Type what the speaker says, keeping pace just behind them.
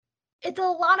it's a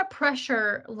lot of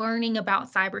pressure learning about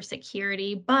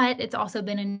cybersecurity, but it's also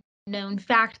been a known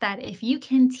fact that if you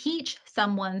can teach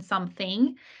someone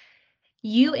something,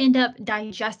 you end up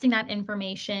digesting that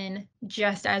information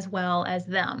just as well as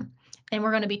them. And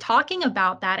we're going to be talking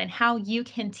about that and how you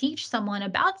can teach someone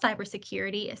about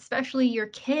cybersecurity, especially your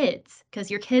kids, because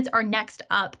your kids are next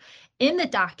up in the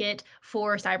docket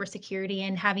for cybersecurity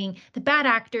and having the bad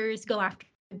actors go after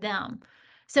them.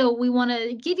 So we want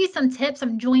to give you some tips.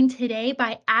 I'm joined today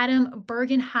by Adam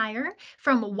Bergenheyer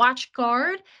from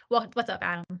WatchGuard. Well, what's up,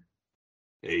 Adam?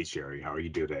 Hey, Sherry, how are you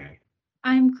today?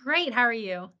 I'm great. How are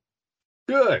you?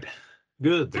 Good,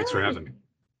 good. Thanks for having me. Good.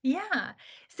 Yeah.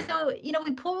 So,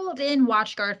 we pulled in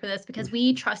WatchGuard for this because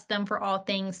we trust them for all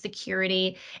things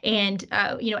security. And,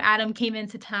 Adam came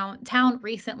into town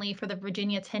recently for the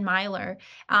Virginia 10 miler.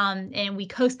 And we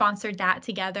co-sponsored that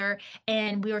together.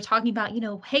 And we were talking about,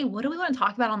 hey, what do we want to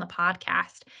talk about on the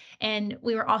podcast? And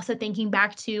we were also thinking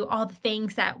back to all the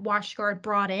things that WatchGuard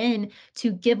brought in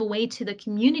to give away to the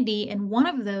community. And one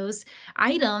of those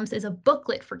items is a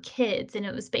booklet for kids. And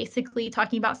it was basically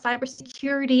talking about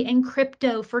cybersecurity and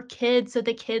crypto for kids so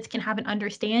the kids can have an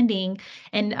understanding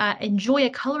and enjoy a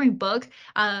coloring book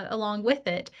along with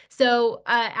it. So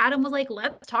Adam was like,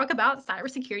 let's talk about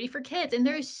cybersecurity for kids. And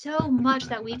there's so much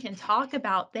that we can talk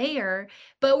about there,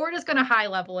 but we're just going to high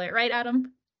level it, right,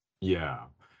 Adam? Yeah,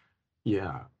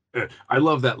 yeah. I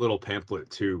love that little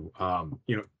pamphlet too.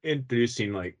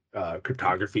 Introducing like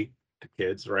cryptography to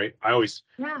kids, right? I always,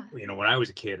 Yeah. when I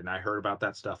was a kid and I heard about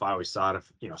that stuff, I always thought of,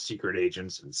 secret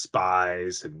agents and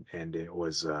spies, and it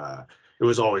was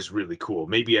always really cool.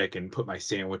 Maybe I can put my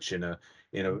sandwich in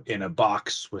a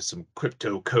box with some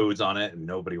crypto codes on it and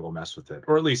nobody will mess with it.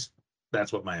 Or at least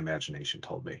that's what my imagination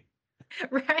told me.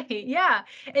 Right. Yeah.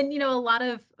 And a lot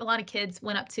of kids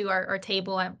went up to our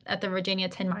table at the Virginia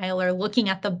 10 miler looking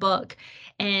at the book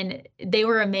and they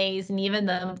were amazed. And even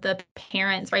the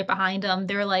parents right behind them,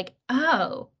 they're like,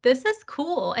 oh, this is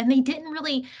cool. And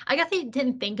I guess they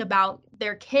didn't think about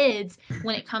their kids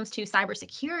when it comes to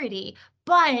cybersecurity,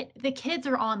 but the kids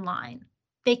are online.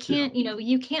 They Yeah. can't,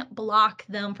 you can't block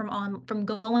them from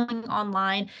going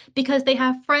online because they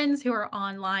have friends who are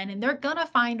online and they're gonna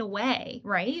find a way,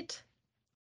 right?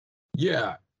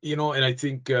 Yeah, and I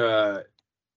think I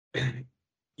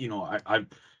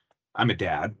I'm a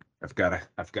dad. I've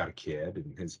got a kid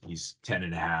and he's 10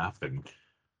 and a half and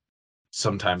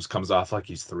sometimes comes off like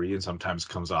he's 3 and sometimes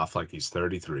comes off like he's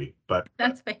 33. But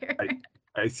That's fair. I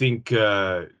I think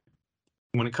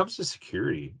when it comes to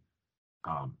security,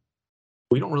 um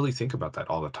we don't really think about that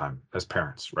all the time as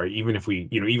parents, right? Even if we,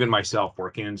 even myself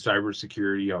working in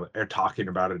cybersecurity, are talking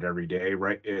about it every day,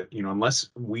 right? Unless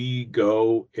we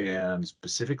go and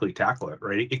specifically tackle it,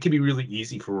 right? It can be really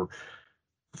easy for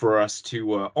us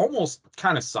to almost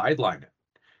kind of sideline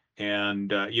it.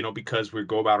 And because we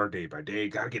go about our day by day,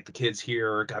 got to get the kids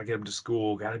here, got to get them to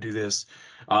school, got to do this.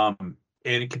 And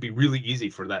it can be really easy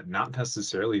for that not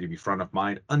necessarily to be front of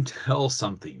mind until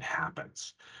something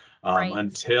happens, Right.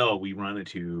 until we run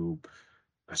into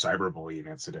a cyberbullying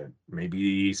incident,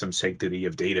 maybe some sanctity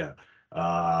of data,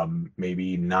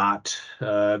 maybe not,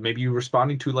 maybe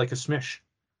responding to like a smish.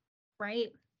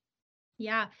 Right.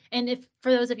 Yeah. And if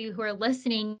for those of you who are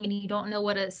listening and you don't know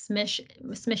what a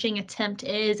smishing attempt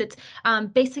is, it's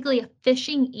basically a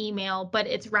phishing email, but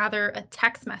it's rather a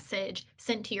text message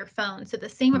sent to your phone. So the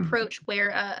same Mm. approach where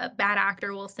a bad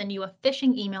actor will send you a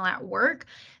phishing email at work,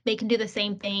 they can do the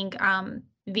same thing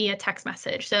via text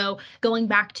message. So going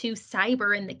back to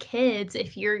cyber and the kids,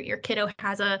 if your kiddo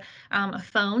has a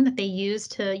phone that they use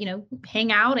to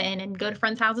hang out in and go to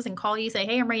friends' houses and call you, say,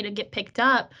 hey, I'm ready to get picked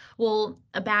up. Well,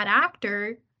 a bad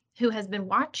actor who has been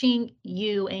watching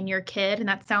you and your kid, and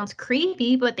that sounds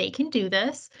creepy, but they can do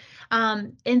this,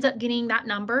 ends up getting that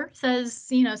number, says,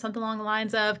 something along the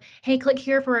lines of, hey, click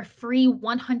here for a free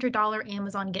 $100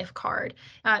 Amazon gift card.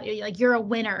 Like you're a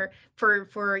winner for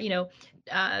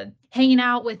hanging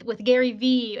out with Gary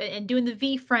V and doing the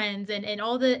V friends and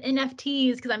all the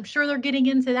NFTs, because I'm sure they're getting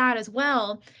into that as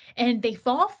well. And they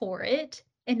fall for it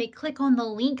and they click on the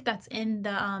link that's in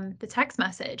the text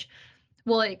message.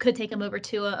 Well, it could take them over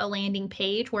to a landing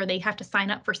page where they have to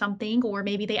sign up for something, or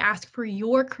maybe they ask for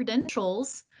your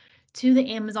credentials to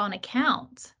the Amazon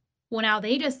account. Well, now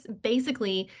they just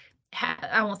basically,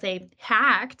 I won't say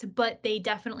hacked, but they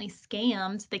definitely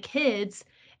scammed the kids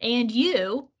and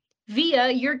you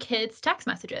via your kids' text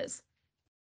messages.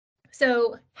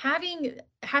 So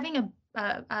having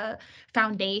a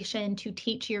foundation to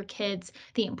teach your kids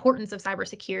the importance of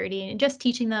cybersecurity and just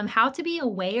teaching them how to be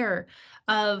aware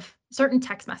of certain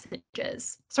text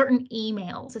messages, certain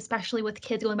emails, especially with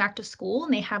kids going back to school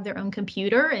and they have their own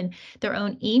computer and their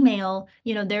own email.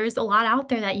 There's a lot out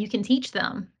there that you can teach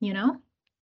them.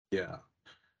 Yeah.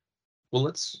 Well,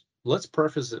 let's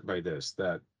preface it by this,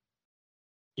 that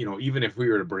even if we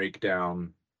were to break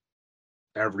down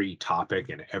every topic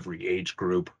and every age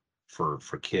group for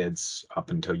kids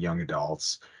up until young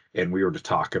adults, and we were to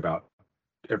talk about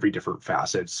every different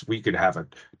facets, we could have a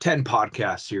 10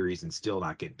 podcast series and still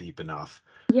not get deep enough.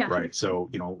 Yeah. Right. So,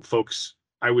 folks,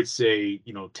 I would say,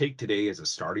 take today as a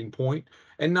starting point,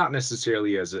 and not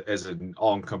necessarily as an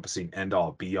all-encompassing end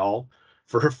all be all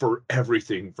for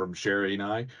everything from Sherry and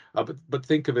I, but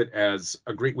think of it as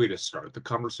a great way to start the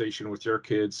conversation with your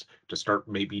kids, to start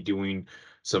maybe doing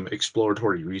some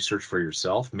exploratory research for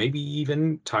yourself, maybe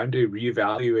even time to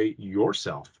reevaluate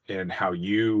yourself and how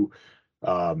you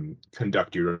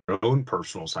conduct your own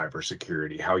personal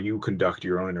cybersecurity, how you conduct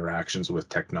your own interactions with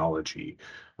technology,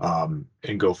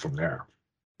 and go from there.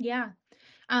 Yeah.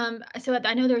 So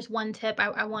I know there's one tip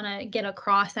I want to get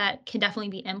across that can definitely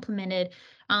be implemented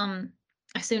um,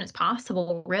 as soon as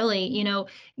possible, really.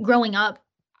 Growing up,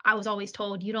 I was always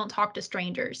told you don't talk to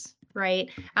strangers, right?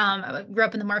 I grew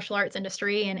up in the martial arts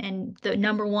industry, and the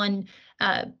number one,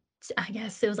 uh, I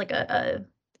guess it was like a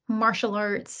martial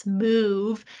arts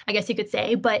move, I guess you could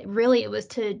say, but really it was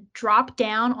to drop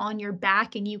down on your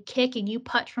back and you kick and you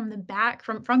punch from the back,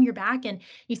 from your back, and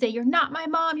you say, "You're not my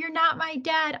mom, you're not my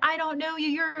dad, I don't know you,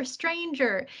 you're a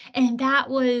stranger." And that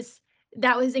was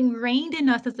ingrained in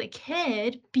us as a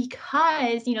kid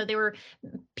because they were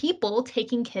people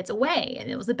taking kids away and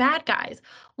it was the bad guys.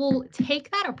 Well, take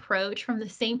that approach from the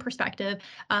same perspective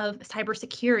of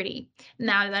cybersecurity.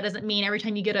 Now, that doesn't mean every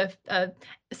time you get a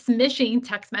smishing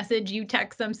text message, you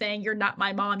text them saying, "You're not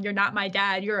my mom, you're not my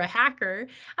dad, you're a hacker."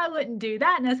 I wouldn't do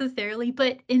that necessarily,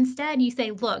 but instead you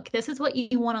say, "Look, this is what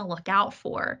you want to look out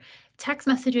for. Text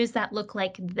messages that look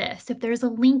like this. If there's a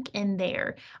link in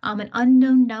there, an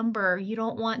unknown number you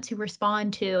don't want to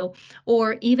respond to,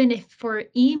 or even if for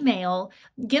email,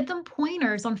 give them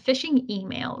pointers on phishing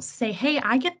emails. Say, "Hey,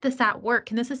 I get this at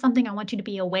work, and this is something I want you to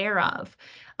be aware of."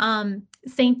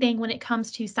 Same thing when it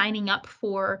comes to signing up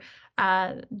for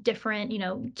different,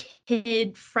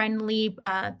 kid-friendly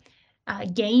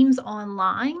games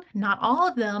online. Not all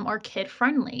of them are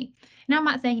kid-friendly. Now, I'm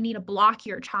not saying you need to block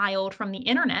your child from the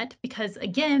internet because,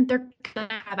 again, they're going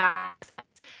to have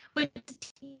access, but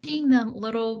teaching them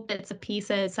little bits of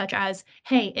pieces such as,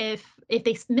 hey, if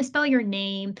they misspell your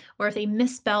name or if they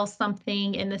misspell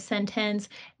something in the sentence,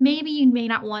 maybe you may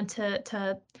not want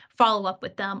to follow up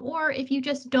with them. Or if you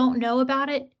just don't know about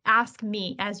it, ask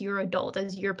me as your adult,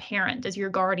 as your parent, as your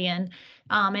guardian,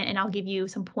 and I'll give you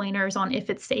some pointers on if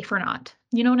it's safe or not.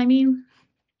 You know what I mean?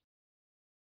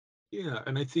 Yeah,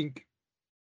 and I think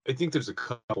there's a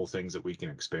couple things that we can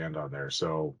expand on there.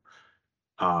 So,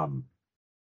 um,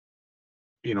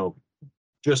 you know,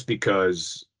 just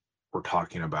because we're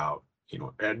talking about,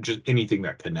 and just anything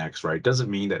that connects, right, doesn't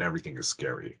mean that everything is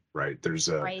scary, right?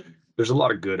 Right. There's a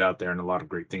lot of good out there and a lot of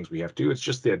great things we have to do. It's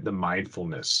just that the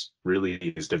mindfulness really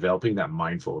is developing that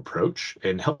mindful approach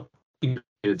and helping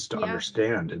kids to Yeah.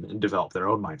 understand and develop their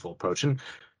own mindful approach. And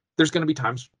there's going to be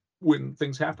times when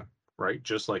things happen, right?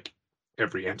 Just like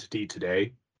every entity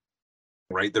today,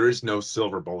 right? There is no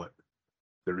silver bullet.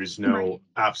 There is no Right.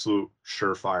 absolute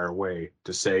surefire way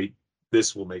to say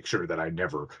this will make sure that I'm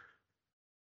never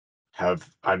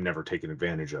taken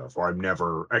advantage of, or I'm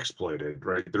never exploited,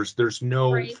 right? There's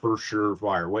no Right. for sure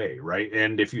fire way, right?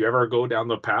 And if you ever go down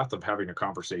the path of having a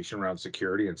conversation around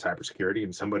security and cybersecurity,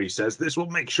 and somebody says this will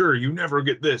make sure you never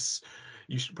get this,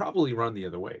 you should probably run the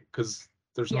other way, because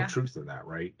there's no Yeah. truth in that,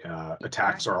 right?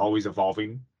 Attacks are Exactly. always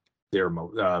evolving. They're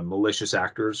malicious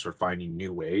actors are finding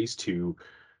new ways to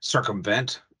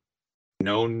circumvent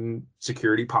known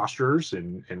security postures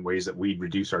and ways that we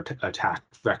reduce our attack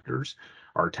vectors,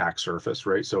 our attack surface,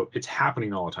 right? So it's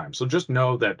happening all the time. So just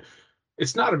know that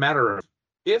it's not a matter of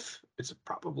if, it's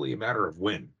probably a matter of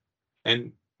when.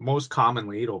 And most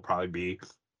commonly, it'll probably be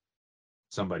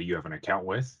somebody you have an account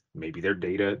with. Maybe they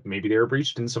were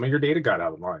breached and some of your data got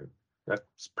out online.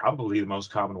 That's probably the most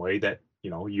common way that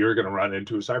you're going to run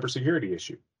into a cybersecurity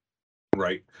issue,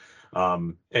 right?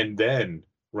 And then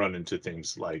run into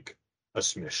things like a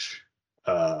smish,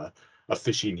 uh, a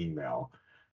phishing email,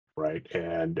 right?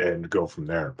 And go from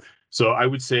there. So I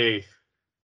would say,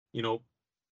 you know,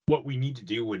 what we need to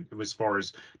do as far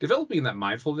as developing that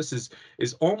mindfulness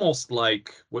is almost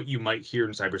like what you might hear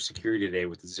in cybersecurity today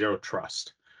with zero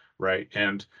trust, right?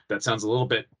 And that sounds a little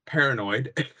bit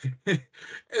paranoid, and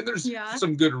there's Yeah.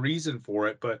 some good reason for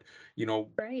it. But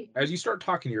Right. as you start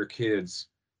talking to your kids,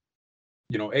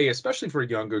 especially for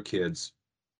younger kids,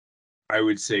 I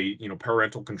would say,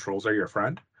 parental controls are your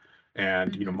friend,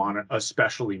 and Mhm.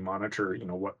 especially monitor,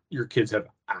 what your kids have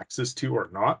access to or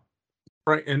not,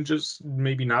 right? And just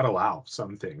maybe not allow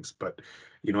some things. But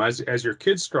as your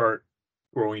kids start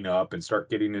growing up and start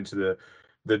getting into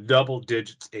the double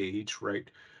digits age,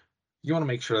 right? You want to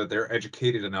make sure that they're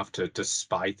educated enough to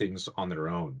spy things on their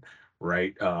own,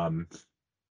 right?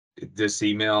 This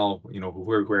email,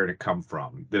 where did it come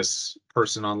from? This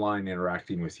person online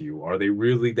interacting with you, are they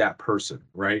really that person,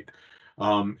 right?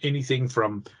 Anything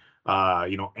from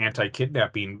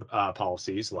anti-kidnapping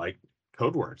policies like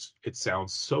code words. It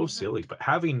sounds so Yeah. silly, but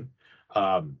having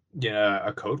yeah,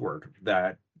 a code word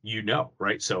that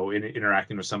right? So in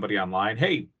interacting with somebody online,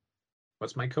 hey,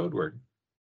 what's my code word?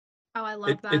 Oh, I It love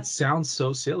it that. sounds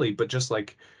so silly, but just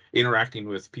like interacting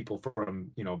with people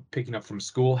from, picking up from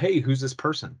school, hey, who's this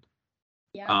person?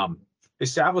 Yeah. um,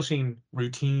 Establishing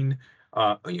routine,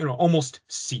 almost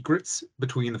secrets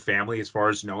between the family as far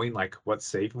as knowing like what's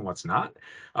safe and what's not.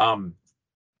 Um,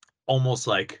 Almost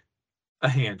like a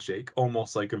handshake,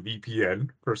 almost like a VPN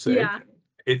per se. Yeah.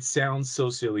 It sounds so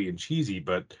silly and cheesy,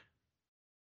 but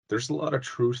there's a lot of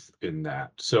truth in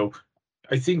that. So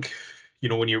I think,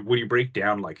 when you break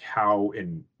down like how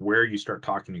and where you start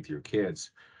talking with your kids,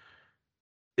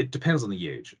 it depends on the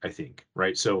age, I think,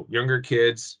 right? So younger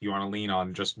kids, you want to lean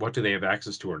on just what do they have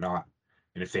access to or not.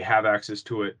 And if they have access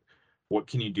to it, what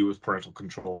can you do with parental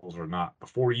controls or not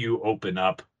before you open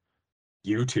up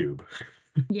YouTube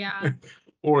Yeah.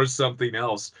 or something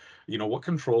else? What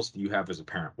controls do you have as a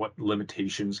parent? What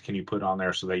limitations can you put on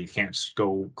there so that you can't just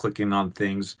go clicking on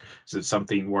things? Is it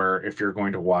something where if you're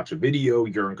going to watch a video,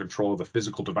 you're in control of the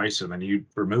physical device and then you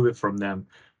remove it from them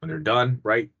when they're done,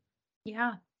 right?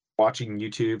 Yeah. Watching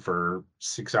YouTube for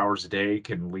 6 hours a day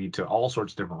can lead to all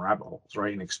sorts of different rabbit holes,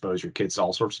 right? And expose your kids to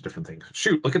all sorts of different things.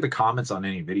 Shoot, look at the comments on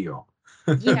any video.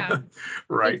 Yeah.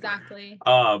 Right? Exactly.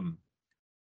 Um,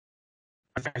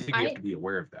 I think you have I to be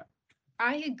aware of that.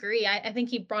 I agree. I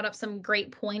think you brought up some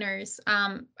great pointers.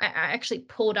 I actually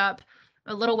pulled up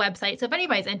a little website. So if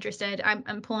anybody's interested,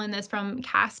 I'm pulling this from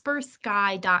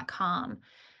CasperSky.com.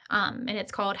 And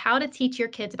it's called How to Teach Your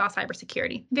Kids About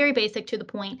Cybersecurity. Very basic to the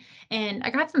point. And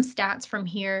I got some stats from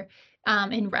here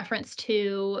in reference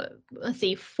to, let's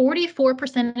see,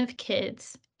 44% of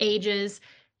kids ages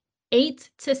 8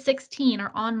 to 16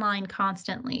 are online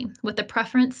constantly with a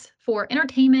preference for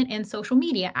entertainment and social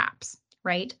media apps,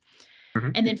 right?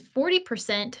 Mhm. And then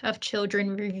 40% of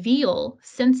children reveal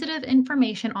sensitive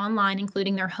information online,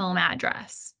 including their home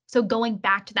address. So going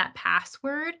back to that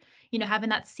password, having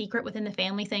that secret within the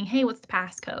family saying, hey, what's the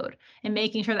passcode? And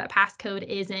making sure that passcode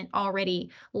isn't already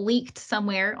leaked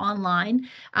somewhere online.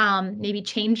 Maybe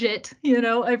change it,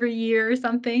 every year or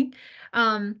something.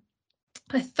 Um,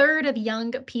 a third of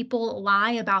young people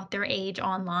lie about their age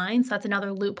online. So that's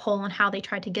another loophole on how they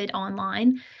try to get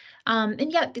online. And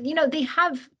yet, they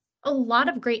have a lot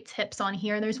of great tips on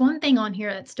here. There's one thing on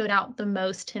here that stood out the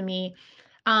most to me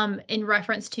in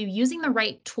reference to using the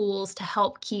right tools to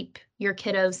help keep your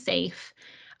kiddos safe.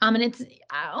 And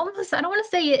I don't want to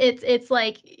say it's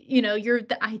like, you're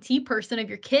the IT person of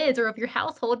your kids or of your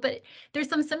household, but there's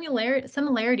some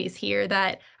similarities here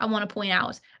that I want to point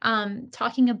out.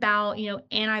 Talking about,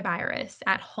 antivirus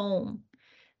at home,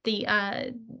 the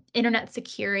internet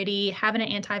security, having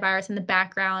an antivirus in the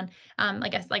background,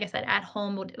 like I said, at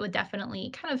home would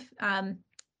definitely kind of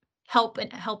help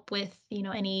with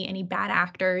any bad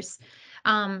actors,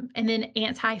 and then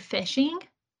anti-phishing.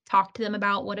 Talk to them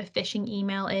about what a phishing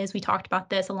email is. We talked about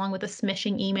this along with a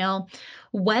smishing email.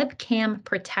 Webcam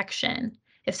protection.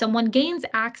 If someone gains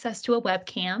access to a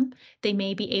webcam, they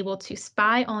may be able to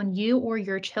spy on you or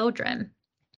your children.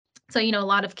 So, a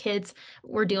lot of kids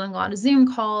were doing a lot of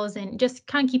Zoom calls and just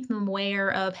kind of keep them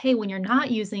aware of, hey, when you're not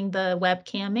using the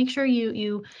webcam, make sure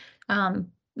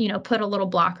put a little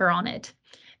blocker on it.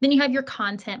 Then you have your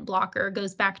content blocker,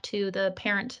 goes back to the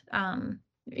parent,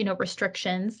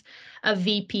 restrictions. A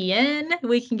VPN,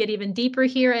 we can get even deeper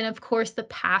here. And of course, the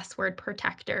password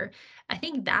protector. I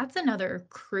think that's another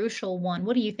crucial one.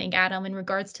 What do you think, Adam, in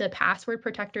regards to password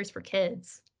protectors for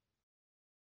kids?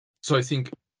 So I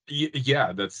think,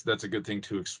 yeah, that's a good thing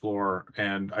to explore,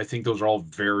 and I think those are all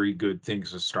very good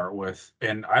things to start with.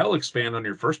 And I'll expand on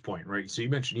your first point, right? So you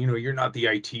mentioned, you're not the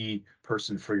IT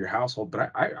person for your household,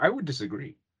 but I would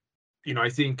disagree. I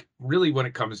think really when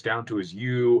it comes down to is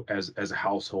you as a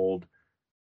household,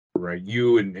 right?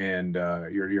 You and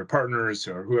your partners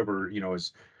or whoever,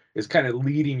 is is kind of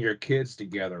leading your kids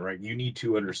together, right? You need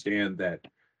to understand that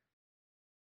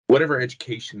whatever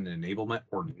education enablement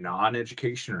or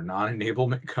non-education or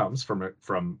non-enablement comes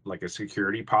from like a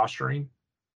security posturing,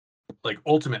 like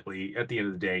ultimately at the end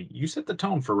of the day, you set the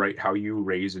tone for right how you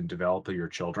raise and develop your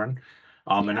children.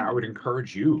 And Yeah. I would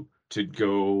encourage you to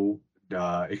go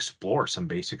explore some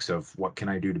basics of what can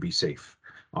I do to be safe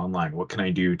online? What can I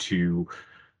do to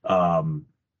um,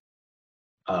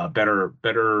 better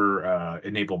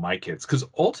enable my kids? Because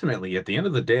ultimately, at the end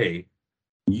of the day,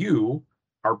 you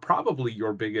are probably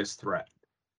your biggest threat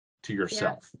to Yeah.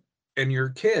 yourself. And your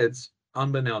kids,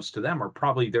 unbeknownst to them, are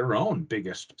probably their own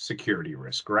biggest security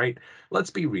risk, right? Let's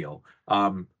be real.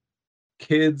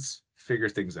 Kids figure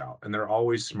things out, and they're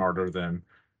always smarter than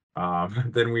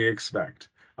we expect.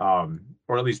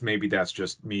 Or at least maybe that's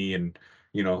just me and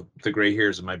the gray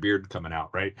hairs of my beard coming out,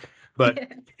 right? But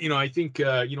I think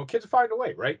kids find a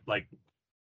way, right? Like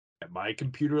at my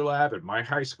computer lab at my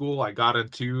high school, I got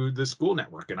into the school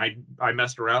network and I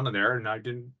messed around in there and I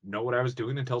didn't know what I was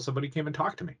doing until somebody came and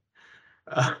talked to me.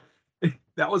 Uh,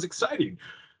 that was exciting.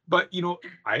 But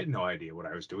I had no idea what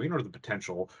I was doing or the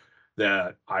potential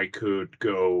that I could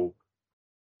go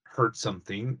hurt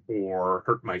something or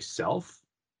hurt myself,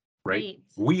 right? Right.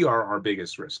 We are our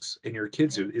biggest risks, and your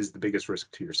kids Right. is the biggest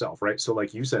risk to yourself, right? So,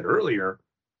 like you said earlier,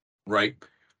 right?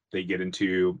 They get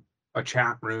into a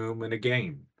chat room in a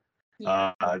game.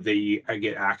 Yeah. They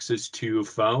get access to a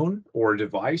phone or a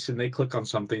device, and they click on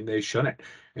something they shouldn't,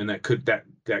 and that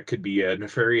could be a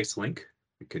nefarious link.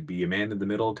 It could be a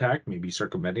man-in-the-middle attack, maybe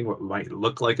circumventing what might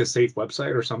look like a safe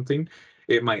website or something.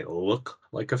 It might look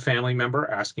like a family member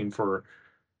asking for,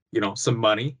 some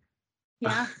money.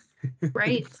 Yeah.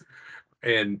 Right.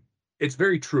 And it's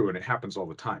very true, and it happens all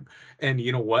the time. And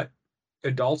you know what?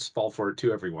 Adults fall for it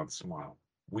too every once in a while.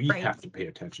 We Right. have to pay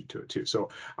attention to it too. So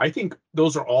I think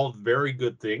those are all very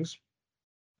good things.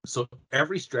 So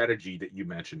every strategy that you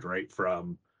mentioned, right,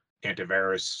 from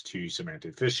antivirus to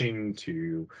semantic phishing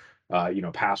to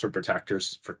password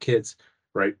protectors for kids,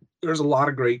 right? There's a lot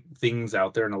of great things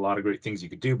out there and a lot of great things you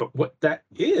could do. But what that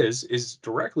is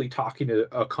directly talking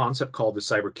to a concept called the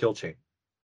cyber kill chain.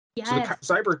 So the Yes.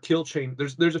 cyber kill chain,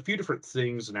 there's a few different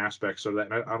things and aspects of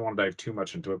that, and I don't want to dive too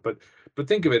much into it, but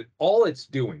think of it, all it's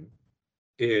doing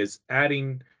is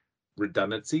adding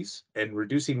redundancies and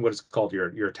reducing what is called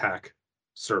your attack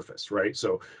surface, right?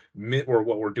 So or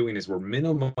what we're doing is we're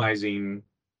minimizing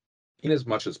in as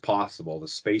much as possible the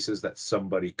spaces that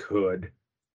somebody could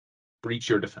breach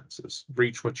your defenses,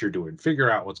 breach what you're doing,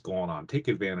 figure out what's going on, take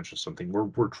advantage of something.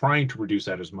 We're trying to reduce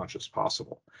that as much as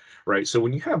possible, right? So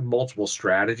when you have multiple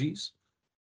strategies,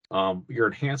 you're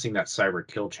enhancing that cyber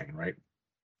kill chain, right?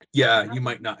 Yeah, Yeah. you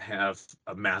might not have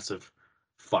a massive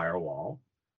firewall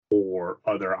or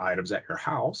other items at your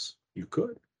house. You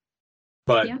could,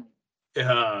 but Yeah.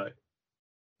 uh,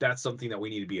 that's something that we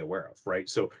need to be aware of, right?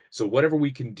 So whatever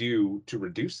we can do to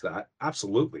reduce that,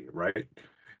 absolutely, right?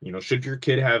 Should your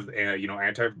kid have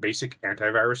basic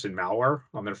antivirus and malware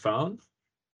on their phone?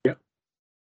 Yeah.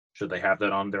 Should they have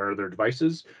that on their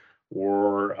devices?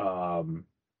 Or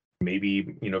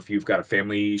maybe, if you've got a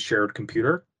family shared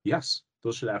computer, yes,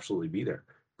 those should absolutely be there.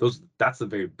 That's the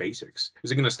very basics.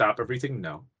 Is it going to stop everything?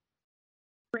 No.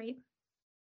 Right.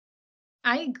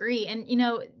 I agree. And,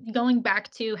 going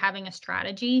back to having a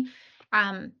strategy,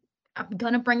 I'm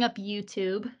going to bring up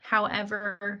YouTube.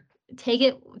 However, take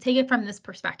it from this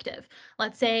perspective.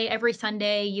 Let's say every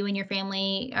Sunday you and your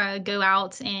family go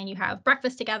out and you have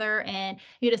breakfast together and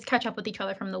you just catch up with each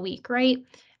other from the week, right?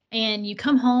 And you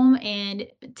come home and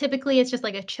typically it's just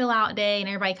like a chill out day and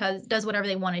everybody does whatever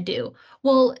they want to do.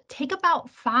 Well, take about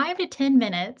 5 to 10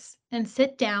 minutes and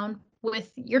sit down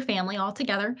with your family all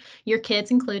together, your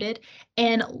kids included,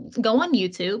 and go on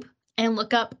YouTube and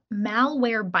look up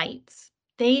malware bites.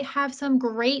 They have some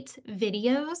great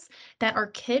videos that are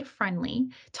kid friendly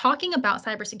talking about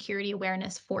cybersecurity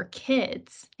awareness for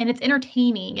kids. And it's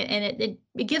entertaining and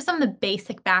it gives them the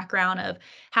basic background of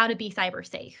how to be cyber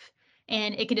safe.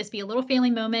 And it could just be a little family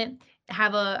moment,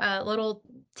 have a little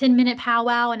 10-minute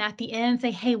powwow, and at the end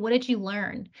say, hey, what did you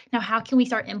learn? Now, how can we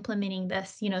start implementing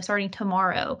this, starting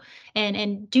tomorrow?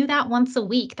 And do that once a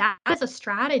week. That is a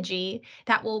strategy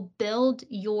that will build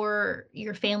your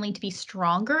family to be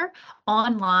stronger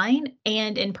online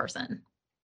and in person.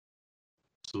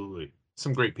 Absolutely.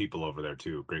 Some great people over there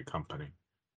too. Great company.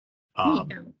 Um,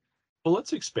 Yeah. well,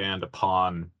 let's expand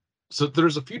upon. So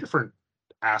there's a few different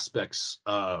aspects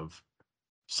of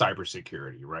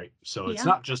cybersecurity, right? So it's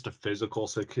Yeah. not just a physical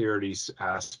security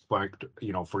aspect,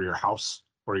 for your house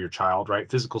or your child,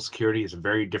 right? Physical security is a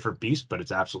very different beast, but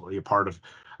it's absolutely a part of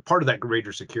that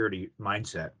greater security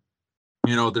mindset.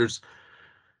 There's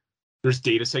There's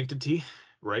data sanctity,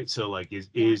 right? So like Yeah.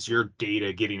 is your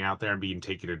data getting out there and being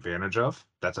taken advantage of?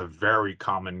 That's a very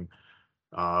common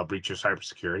breach of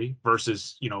cybersecurity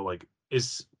versus, like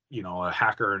is, a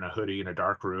hacker in a hoodie in a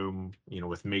dark room,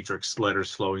 with matrix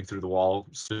letters flowing through the wall,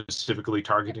 specifically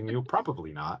targeting you?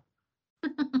 Probably not.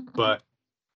 But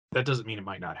that doesn't mean it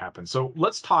might not happen. So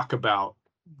let's talk about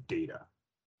data.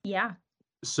 Yeah.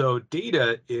 So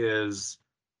data is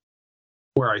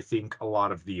where I think a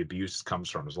lot of the abuse comes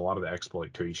from, is a lot of the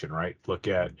exploitation, right? Look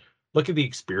at the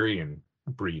Experian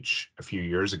breach a few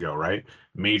years ago, right?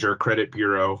 Major credit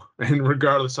bureau, and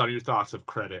regardless on your thoughts of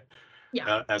credit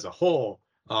Yeah. as a whole,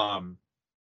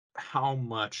 how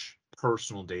much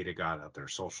personal data got out there,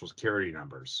 social security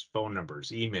numbers, phone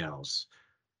numbers, emails.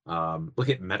 Look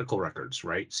at medical records,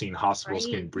 right? Seeing hospitals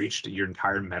getting Right. breached, your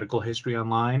entire medical history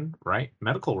online, right?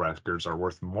 Medical records are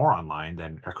worth more online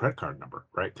than a credit card number,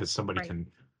 right? Because somebody Right.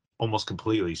 can almost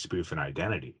completely spoof an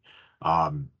identity.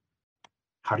 Um,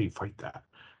 how do you fight that?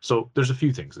 So there's a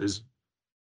few things: is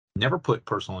never put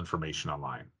personal information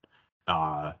online.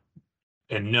 Uh,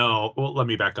 and no, well, let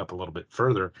me back up a little bit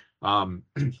further.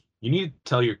 You need to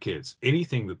tell your kids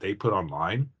anything that they put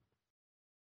online,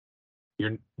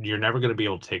 you're never going to be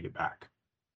able to take it back,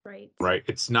 Right. right?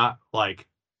 It's not like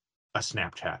a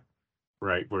Snapchat,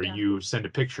 right? Where Yeah. you send a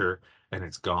picture and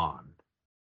it's gone.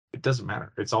 It doesn't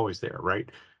matter. It's always there, right?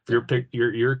 If Yeah.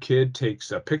 your kid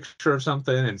takes a picture of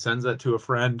something and sends that to a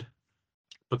friend,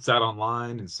 puts that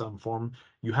online in some form,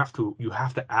 you have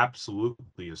to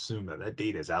absolutely assume that that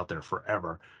data is out there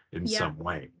forever in Yeah. some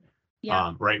way.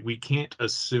 Yeah. Right? We can't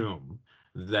assume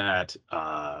that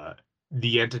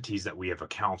the entities that we have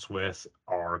accounts with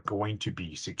are going to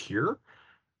be secure.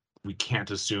 We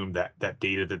can't assume that that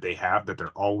data that they have, that they're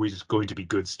always going to be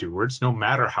good stewards, no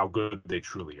matter how good they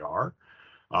truly are.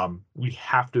 We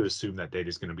have to assume that data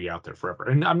is going to be out there forever.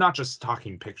 And I'm not just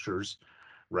talking pictures,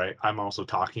 right? I'm also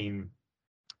talking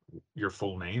your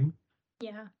full name,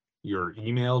 Yeah. your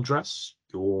email address,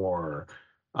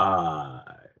 uh,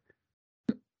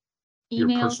 your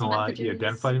Emails, personal messages.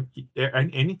 identify,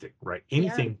 and anything, right? Yeah.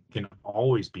 Anything can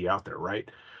always be out there, right?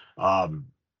 Um,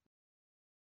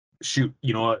 Shoot,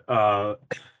 you know what?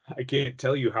 I can't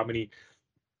tell you how many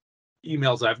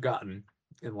emails I've gotten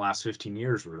in the last 15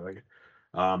 years were like,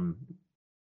 um,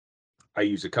 I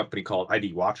use a company called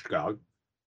ID Watchdog.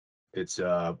 It's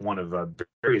one of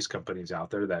various companies out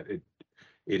there that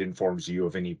it informs you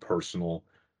of any personal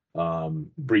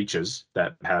breaches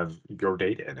that have your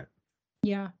data in it,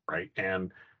 Yeah. right?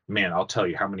 And man, I'll tell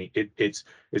you how many it's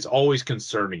always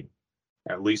concerning.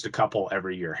 At least a couple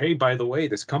every year. Hey, by the way,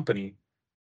 this company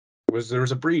there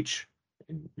was a breach,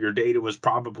 and your data was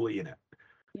probably in it.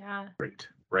 Yeah. Great,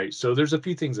 right? So there's a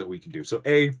few things that we can do. So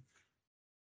a,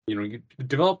 you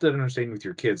develop that understanding with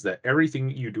your kids that everything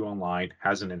you do online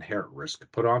has an inherent risk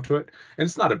put onto it, and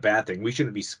it's not a bad thing. We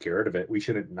shouldn't be scared of it. We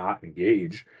shouldn't not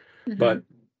engage, Hmm. but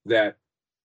that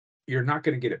you're not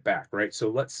going to get it back, right? So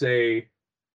let's say,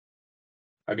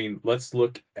 I mean, let's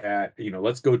look at,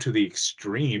 let's go to the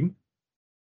extreme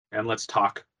and let's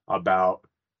talk about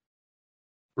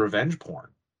revenge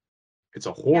porn. It's a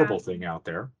Yeah. horrible thing out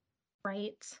there.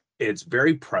 Right. It's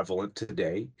very prevalent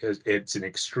today. It's an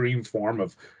extreme form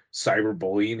of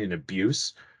cyberbullying and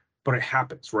abuse, but it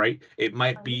happens, right? It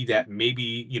might be Right. that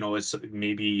maybe, it's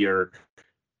maybe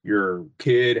your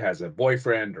kid has a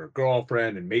boyfriend or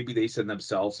girlfriend, and maybe they send them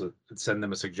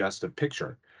a suggestive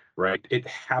picture, right? It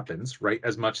happens, right?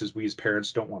 As much as we as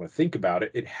parents don't want to think about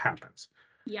it, it happens.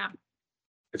 Yeah.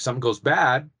 If something goes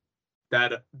bad,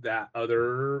 that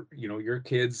other, your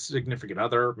kid's significant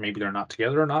other, maybe they're not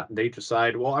together or not, and they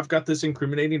decide, well, I've got this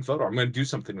incriminating photo, I'm going to do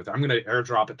something with it, I'm going to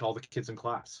airdrop it to all the kids in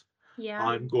class, Yeah.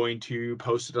 I'm going to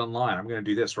post it online, I'm going to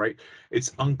do this, right?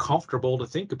 It's uncomfortable to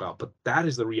think about, but that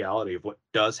is the reality of what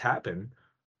does happen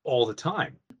all the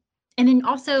time. And then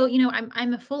also,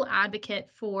 I'm a full advocate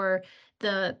for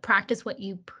the practice what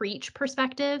you preach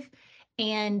perspective.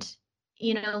 And,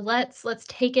 let's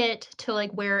take it to like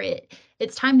where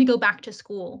it's time to go back to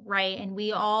school, right? And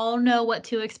we all know what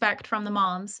to expect from the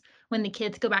moms when the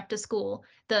kids go back to school.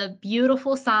 The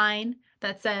beautiful sign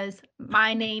that says,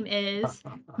 my name is,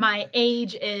 my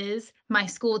age is, my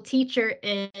school teacher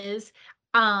is,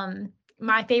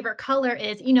 my favorite color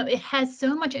is, it has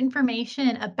so much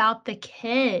information about the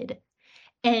kid.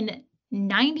 And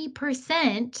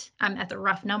 90%, that's a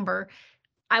rough number,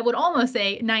 I would almost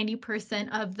say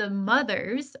 90% of the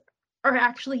mothers are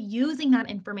actually using that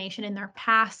information in their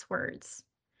passwords.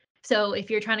 So if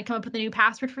you're trying to come up with a new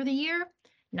password for the year,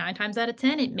 9 times out of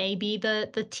 10, it may be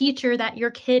the teacher that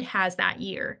your kid has that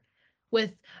year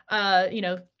with,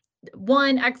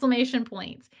 1 exclamation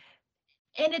points.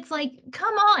 And it's like,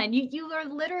 come on, you are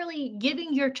literally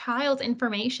giving your child's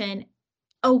information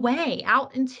away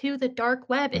out into the dark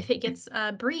web if it gets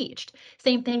breached.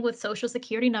 Same thing with social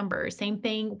security numbers, same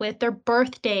thing with their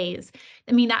birthdays.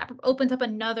 I mean, that opens up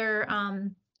another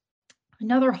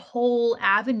whole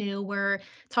avenue where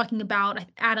talking about,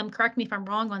 Adam, correct me if I'm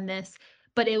wrong on this,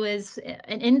 but it was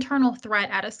an internal threat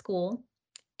at a school,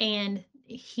 and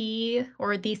he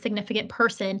or the significant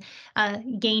person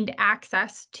gained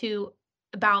access to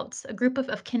about a group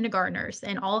of kindergartners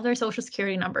and all of their social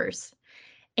security numbers.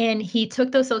 And he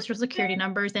took those social security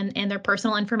numbers and their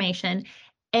personal information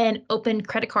and opened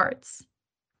credit cards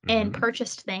and Mhm.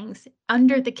 purchased things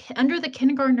under the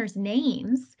kindergartners'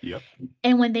 names. Yep.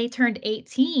 And when they turned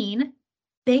 18,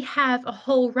 they have a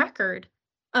whole record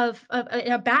of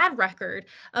a bad record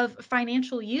of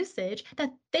financial usage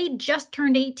that they just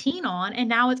turned 18 on, and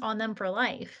now it's on them for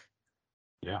life.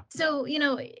 Yeah. So,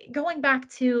 going back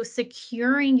to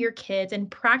securing your kids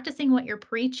and practicing what you're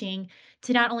preaching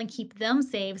to not only keep them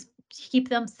safe,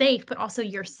 but also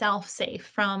yourself safe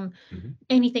from Mhm.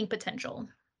 anything potential.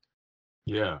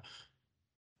 Yeah.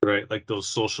 Right, like those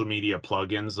social media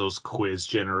plugins, those quiz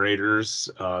generators,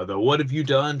 the "What have you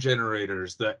done"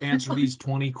 generators that answer these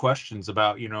 20 questions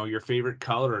about, your favorite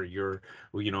color,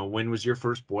 when was your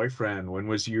first boyfriend? When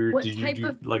was your What did you type do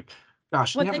of like,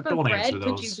 gosh, what never type of don't answer bread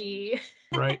could you those, be?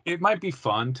 right? It might be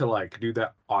fun to, like, do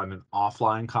that on an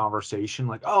offline conversation,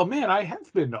 like, "Oh, man, I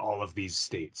have been to all of these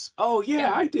states. Oh, yeah,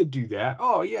 Yeah, I did do that.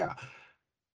 Oh, yeah."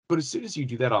 But as soon as you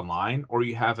do that online or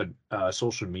you have a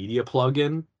social media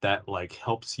plugin that, like,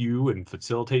 helps you and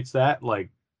facilitates that, like,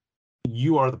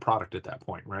 you are the product at that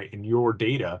point, right? And your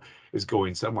data is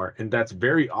going somewhere. And that's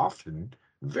very often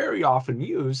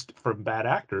used from bad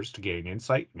actors to gain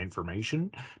insight and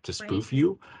information to spoof right.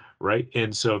 you, right?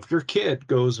 And so if your kid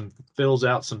goes and fills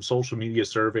out some social media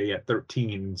survey at 13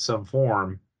 in some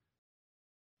form,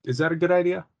 is that a good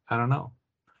idea? I don't know.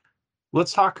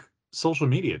 Let's talk social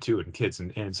media too and kids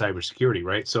and cybersecurity,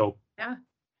 right? So Yeah,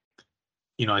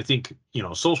 I think,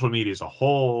 social media is a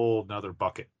whole nother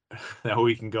bucket that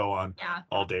we can go on yeah,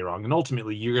 all day long. And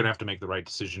ultimately, you're going to have to make the right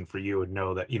decision for you and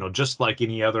know that, just like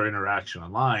any other interaction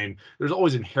online, there's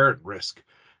always inherent risk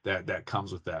that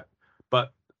comes with that.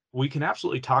 But we can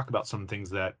absolutely talk about some things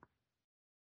that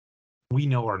we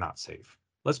know are not safe.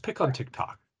 Let's pick on correct.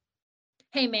 TikTok.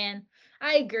 Hey, man,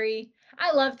 I agree.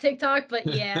 I love TikTok, but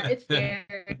yeah, it's scary.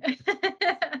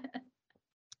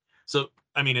 So,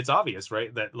 I mean, it's obvious,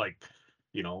 right? That, like,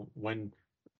 when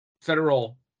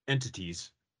federal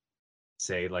entities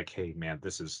say, like, hey, man,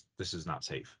 this is not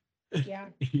safe. Yeah,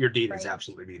 Your data is right,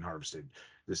 absolutely being harvested,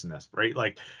 this and this, right?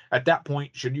 Like, at that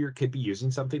point, should your kid be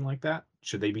using something like that?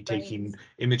 Should they be right, taking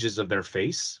images of their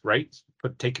face, right?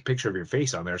 Take a picture of your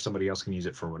face on there, somebody else can use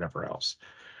it for whatever else.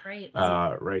 right.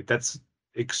 Right, that's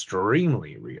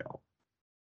extremely real.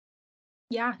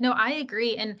 Yeah, no, I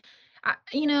agree. And,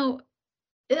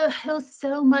 it was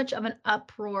so much of an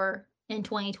uproar in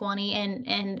 2020,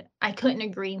 and I couldn't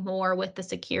agree more with the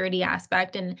security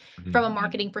aspect. And from a Mhm.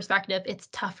 marketing perspective, it's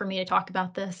tough for me to talk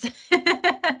about this.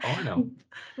 Oh, I know.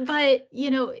 But,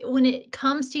 when it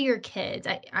comes to your kids,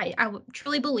 I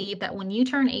truly believe that when you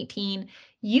turn 18,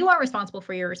 you are responsible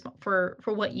for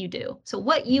for what you do. So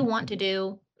what you Mhm. want to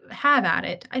do, have at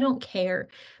it. I don't care.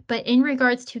 But in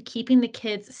regards to keeping the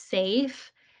kids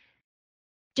safe,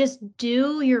 just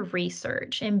do your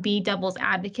research and be devil's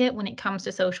advocate when it comes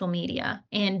to social media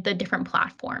and the different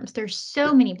platforms. There's so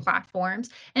Yep. many platforms,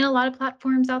 and a lot of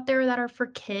platforms out there that are for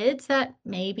kids that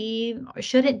maybe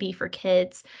shouldn't be for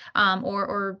kids,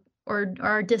 or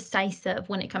are decisive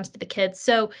when it comes to the kids.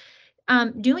 So,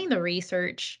 doing the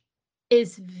research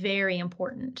is very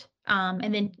important.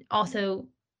 And then also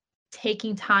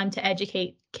taking time to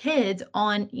educate kids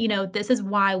on, this is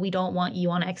why we don't want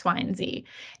you on X, Y, and Z.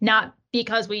 Not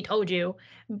because we told you,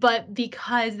 but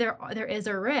because there is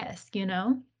a risk, you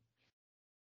know?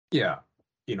 Yeah.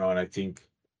 And I think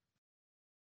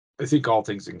all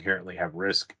things inherently have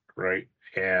risk, right?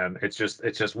 And it's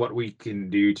just what we can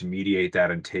do to mediate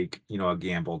that and take, a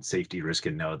gambled safety risk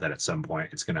and know that at some point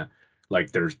it's gonna,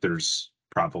 like, there's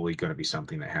probably gonna be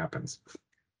something that happens.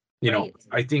 Right.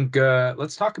 I think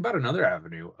let's talk about another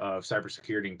avenue of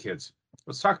cybersecurity in kids.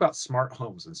 Let's talk about smart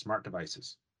homes and smart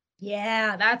devices.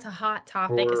 Yeah, that's a hot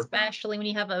topic, For especially when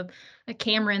you have a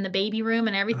camera in the baby room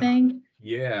and everything.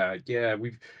 Yeah, yeah,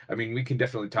 I mean, we can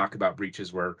definitely talk about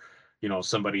breaches where,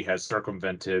 somebody has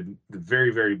circumvented the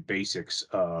very, very basics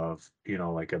of,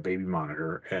 like a baby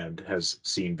monitor and has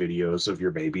seen videos of your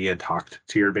baby and talked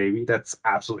to your baby. That's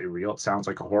absolutely real. It sounds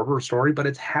like a horror story, but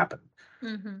it's happened.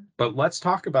 Mhm. But let's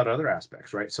talk about other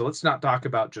aspects, right? So let's not talk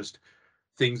about just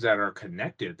things that are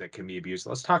connected that can be abused.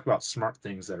 Let's talk about smart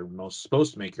things that are most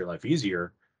supposed to make your life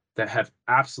easier that have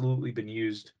absolutely been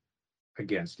used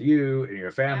against you and your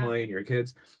Yeah. family and your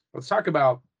kids. Let's talk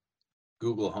about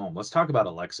Google Home. Let's talk about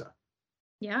Alexa.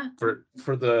 Yeah. For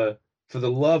the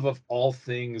love of all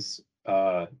things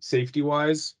safety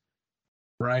wise,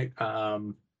 right?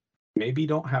 Maybe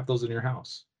don't have those in your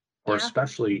house, or Yeah.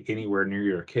 especially anywhere near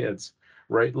your kids,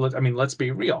 right? I mean, let's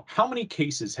be real. How many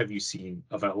cases have you seen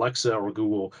of Alexa or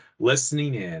Google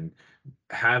listening in,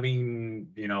 having,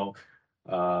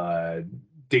 uh,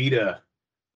 data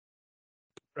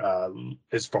uh,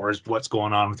 as far as what's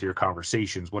going on with your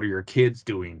conversations? What are your kids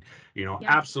doing? Yeah.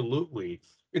 Absolutely.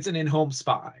 It's an in-home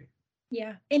spy,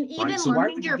 Yeah. And right? even So why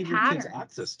learning would you your give your kids patterns.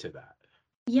 access to that?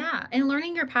 Yeah, and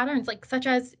learning your patterns, like, such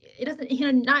as it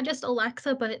doesn't, not just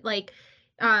Alexa, but, like,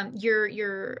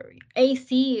 your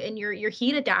AC and your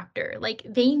heat adapter, like,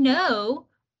 they know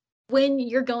when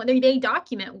you're going they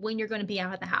document when you're gonna be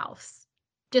out of the house,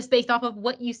 just based off of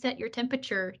what you set your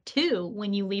temperature to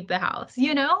when you leave the house,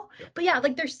 you know? Yeah. But, yeah,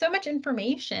 like, there's so much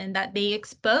information that they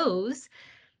expose,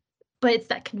 but it's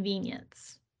that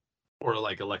convenience. Or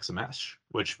like Alexa Mesh,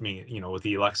 which mean, with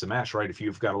the Alexa Mesh, right? If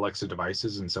you've got Alexa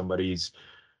devices and somebody's,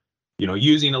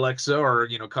 using Alexa, or,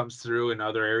 comes through in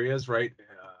other areas, right?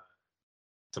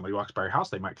 Somebody walks by your house,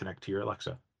 they might connect to your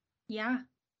Alexa. Yeah,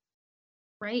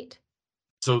 right.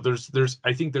 So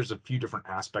I think there's a few different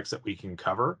aspects that we can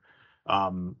cover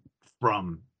um,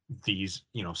 from these,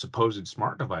 supposed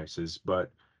smart devices,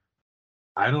 but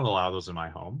I don't allow those in my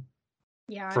home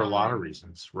Yeah, I for a don't lot of either.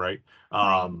 reasons, right?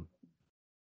 Right. Um,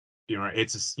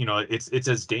 it's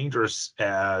as dangerous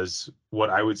as what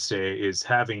I would say is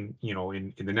having,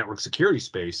 in the network security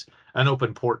space, an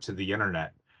open port to the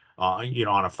internet,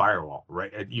 on a firewall,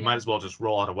 right? And you might Yeah, as well just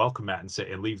roll out a welcome mat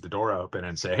and leave the door open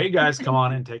and say, hey guys, come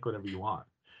on in, take whatever you want.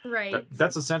 right,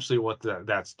 That's essentially what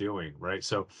that's doing, right?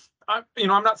 So I'm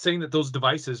not saying that those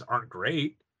devices aren't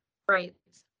great, right.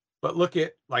 but look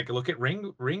at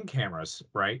ring cameras,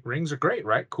 right? Rings are great,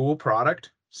 right? Cool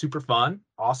product, super fun,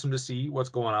 awesome to see what's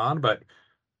going on, but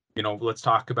let's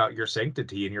talk about your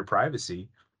sanctity and your privacy,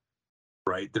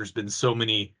 right? There's been so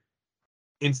many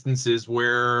instances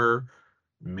where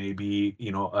maybe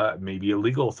a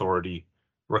legal authority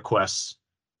requests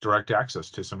direct access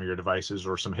to some of your devices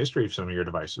or some history of some of your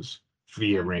devices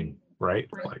via Yeah, Ring, right?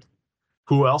 Like, right.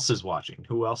 who else is watching?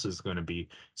 Who else is going to be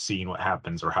seeing what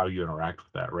happens or how you interact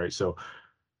with that, right? So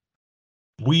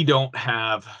we don't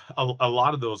have a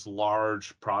lot of those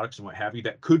large products and what have you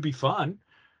that could be fun.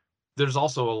 There's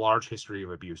also a large history of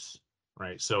abuse,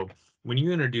 right? So when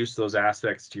you introduce those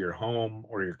aspects to your home,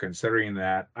 or you're considering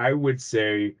that, I would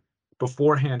say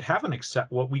beforehand have an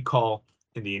accept what we call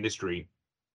in the industry,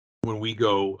 when we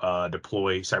go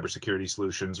deploy cybersecurity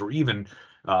solutions, or even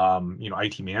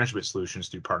IT management solutions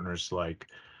through partners like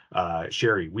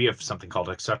Sherry. We have something called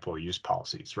acceptable use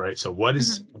policies, right? So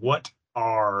Mhm. what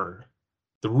are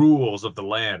the rules of the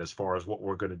land as far as what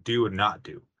we're going to do and not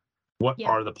do? What Yeah,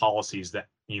 are the policies that,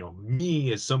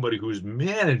 me as somebody who's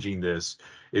managing this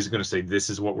is going to say, this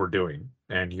is what we're doing,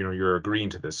 and you're agreeing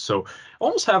to this. So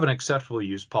almost have an acceptable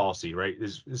use policy, right?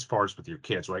 As far as with your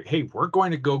kids, right? Hey, we're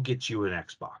going to go get you an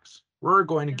Xbox. We're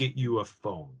going to yeah, get you a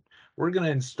phone. We're going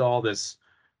to install this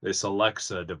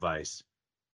Alexa device.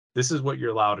 This is what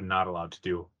you're allowed and not allowed to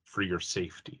do for your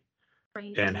safety,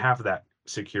 right. and have that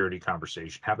security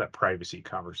conversation, have that privacy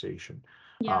conversation.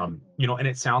 Yeah, And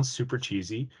it sounds super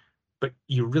cheesy, but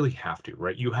you really have to,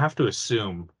 right? You have to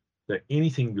assume that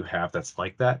anything you have that's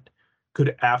like that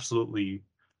could absolutely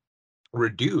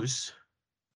reduce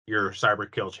your cyber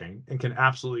kill chain and can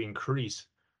absolutely increase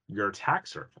your attack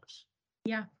surface.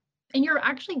 yeah. And you're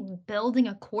actually building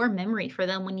a core memory for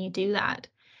them when you do that.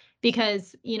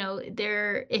 Because,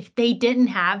 if they didn't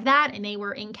have that and they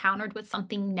were encountered with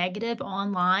something negative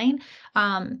online,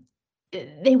 um,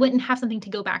 they wouldn't have something to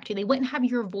go back to. They wouldn't have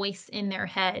your voice in their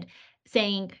head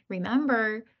saying,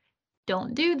 "Remember,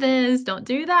 don't do this, don't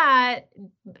do that."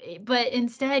 But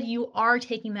instead, you are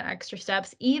taking the extra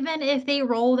steps, even if they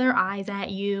roll their eyes at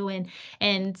you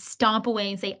and stomp away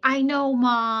and say, "I know,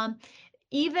 mom."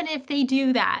 Even if they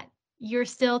do that, you're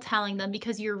still telling them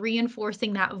because you're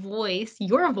reinforcing that voice,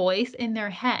 your voice in their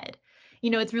head.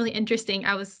 It's really interesting.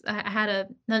 I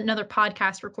had another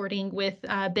podcast recording with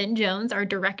Ben Jones, our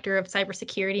director of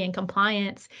cybersecurity and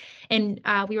compliance, and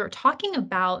we were talking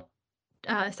about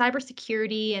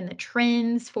cybersecurity and the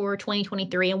trends for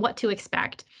 2023 and what to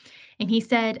expect. And he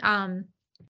said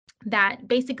that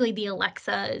basically the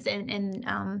Alexas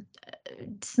and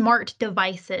smart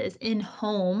devices in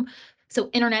home, so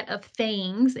Internet of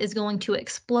Things, is going to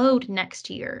explode next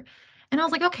year. And I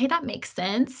was like, "Okay, that makes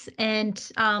sense." And,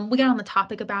 we got on the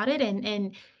topic about it,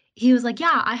 and he was like,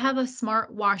 "Yeah, I have a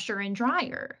smart washer and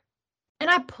dryer." And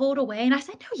I pulled away and I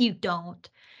said, "No, you don't."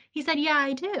 He said, "Yeah,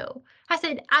 I do." I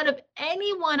said, "Out of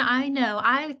anyone I know,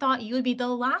 I thought you would be the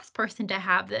last person to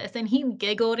have this." And he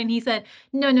giggled and he said,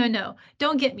 "No, no, no.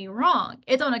 Don't get me wrong.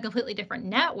 It's on a completely different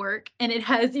network and it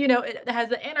has, it has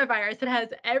the antivirus. It has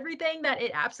everything that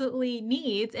it absolutely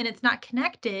needs and it's not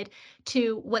connected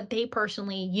to what they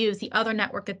personally use, the other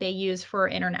network that they use for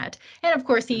internet." And of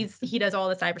course, he does all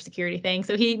the cybersecurity things,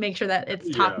 so he makes sure that it's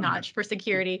top Yeah. notch for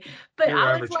security. But Your I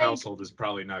was average like, household is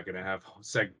probably not going to have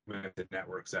segmented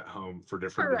networks at home for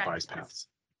different device correct. paths.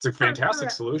 It's a fantastic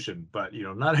Correct. solution, but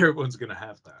not everyone's going to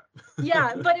have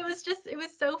Yeah, that. but it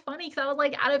was so funny because I was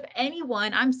like, out of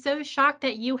anyone, I'm so shocked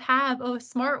that you have a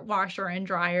smart washer and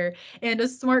dryer and a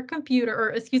smart computer, or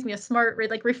excuse me, a smart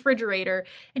like refrigerator.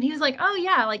 And he was like, "Oh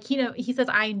yeah, like, he says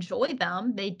I enjoy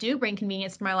them. They do bring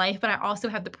convenience to my life, but I also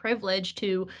have the privilege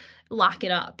to lock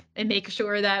it up and make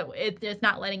sure that it's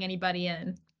not letting anybody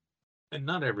in." And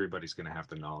not everybody's going to have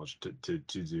the knowledge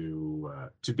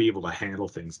to be able to handle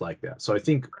things like that. So I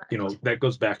think Correct. that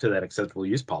goes back to that acceptable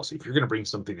use policy. If you're going to bring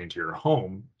something into your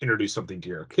home, introduce something to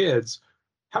your kids,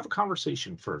 have a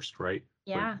conversation first, right?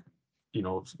 Like, Yeah.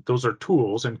 those are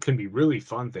tools and can be really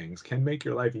fun things, can make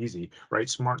your life easy, right?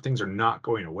 Smart things are not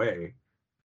going away,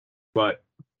 but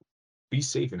be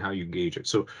safe in how you engage it.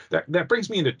 So that brings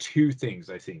me into two things,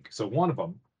 I think. So one of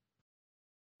them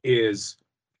is,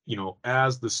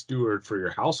 as the steward for your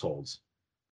households,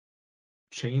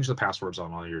 change the passwords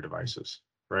on all your devices,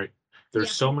 right? There's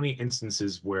Yeah. so many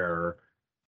instances where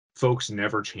folks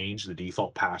never change the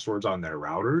default passwords on their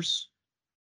routers,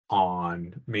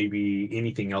 on maybe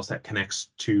anything else that connects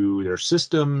to their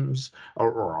systems,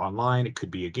 or online. It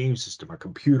could be a game system, a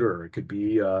computer, it could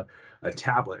be a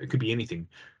tablet, it could be anything.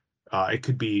 It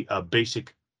could be a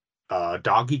basic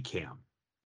doggy cam,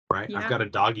 right? I've Yeah. got a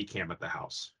doggy cam at the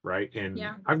house, right? And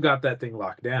Yeah. I've got that thing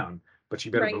locked down, but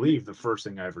you better Right. believe the first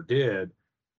thing I ever did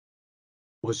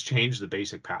was change the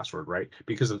basic password, right?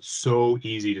 Because it's so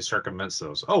easy to circumvent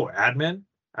those. Oh,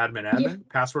 Yeah.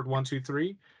 password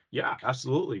 123. Yeah,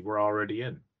 absolutely. We're already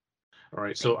in. All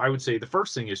right. So Right. I would say the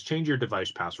first thing is change your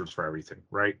device passwords for everything,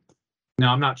 right?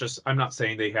 Now, I'm not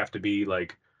saying they have to be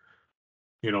like,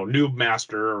 noob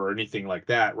master or anything like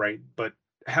that, right? But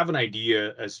have an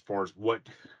idea as far as what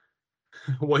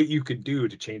what you could do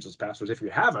to change those passwords. If you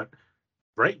haven't,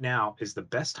 right now is the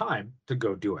best time to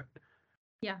go do it.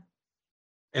 Yeah.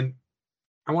 And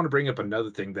I want to bring up another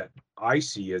thing that I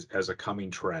see as a coming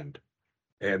trend,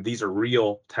 and these are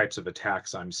real types of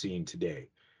attacks I'm seeing today,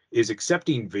 is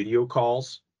accepting video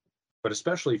calls, but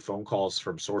especially phone calls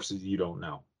from sources you don't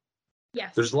know.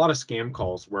 There's Yes. a lot of scam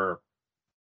calls where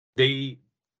they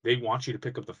they want you to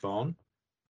pick up the phone,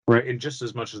 right? And just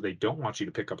as much as they don't want you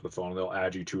to pick up the phone, they'll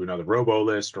add you to another robo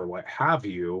list or what have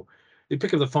you. They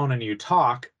pick up the phone and you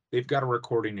talk, they've got a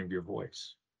recording of your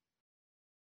voice.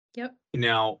 Yep.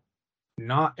 Now,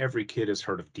 not every kid has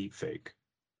heard of deepfake,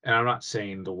 and I'm not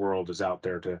saying the world is out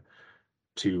there to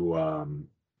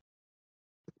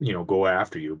go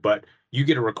after you, but you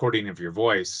get a recording of your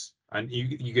voice, and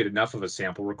you get enough of a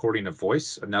sample recording of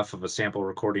voice, enough of a sample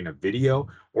recording of video,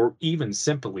 or even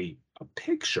simply a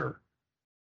picture,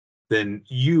 then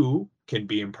you can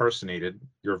be impersonated.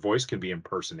 Your voice can be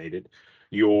impersonated.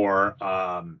 Your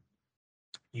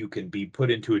you can be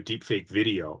put into a deepfake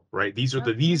video, right?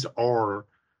 Yep. These are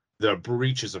the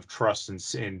breaches of trust and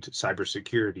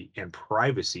cybersecurity and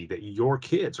privacy that your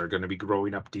kids are going to be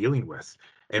growing up dealing with,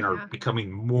 and are Yeah.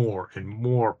 becoming more and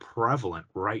more prevalent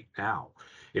right now.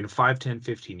 In 5, 10,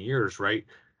 15 years, right?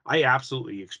 I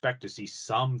absolutely expect to see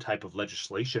some type of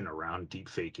legislation around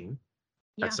deepfaking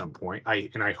at Yeah. some point.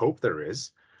 I hope there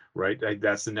is, right?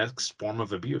 That's the next form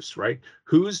of abuse, right?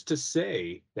 Who's to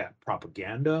say that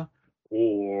propaganda,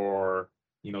 or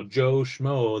Joe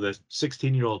Schmo, the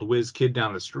 16-year-old whiz kid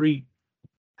down the street,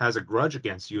 has a grudge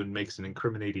against you and makes an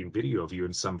incriminating video of you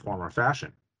in some form or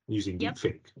fashion using Yep.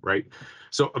 deepfake, right?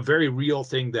 So a very real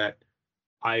thing that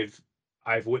I've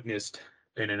I've witnessed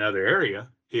in another area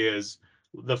is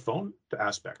the phone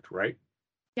aspect, right?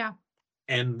 Yeah.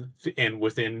 And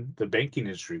within the banking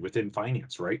industry, within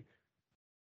finance, right?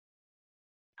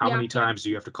 How Yeah. many Yep. times do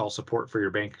you have to call support for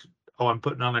your bank? Oh, I'm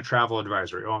putting on a travel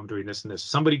advisory. Oh, I'm doing this and this.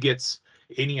 Somebody gets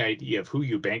any idea of who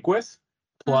you bank with,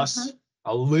 Uh-huh. plus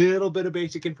a little bit of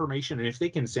basic information. And if they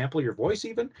can sample your voice,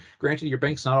 even granted, your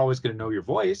bank's not always going to know your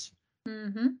voice,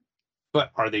 Mhm.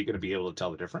 but are they going to be able to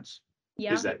tell the difference?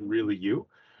 Is Yeah. that really you?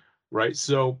 Right.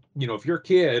 So, if your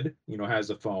kid, has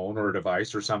a phone or a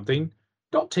device or something,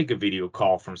 don't take a video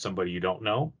call from somebody you don't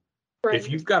know. If Right.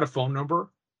 you've got a phone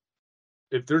number,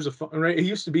 if there's a phone, right? It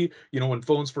used to be, when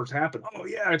phones first happened, oh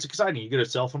yeah, it's exciting. You get a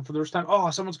cell phone for the first time. Oh,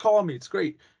 someone's calling me. It's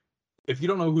great. If you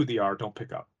don't know who they are, don't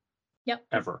pick up Yep.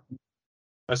 ever.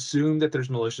 Assume that there's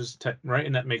malicious right?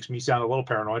 And that makes me sound a little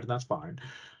paranoid, and that's fine.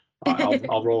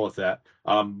 I'll roll with that.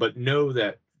 But know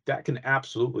that that can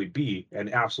absolutely be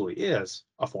and absolutely is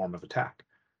a form of attack.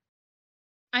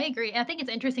 I agree. I think it's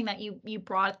interesting that you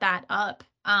brought that up,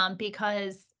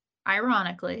 because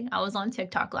ironically, I was on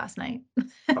TikTok last night.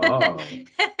 Oh,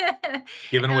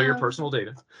 giving away your Um, personal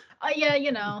data. yeah,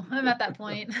 I'm at that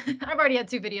point. I've already had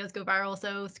 2 videos go viral,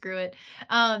 so screw it.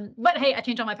 But hey, I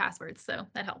changed all my passwords, so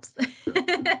that helps.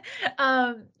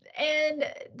 Um, and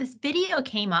this video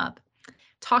came up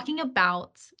talking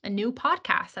about a new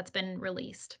podcast that's been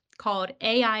released called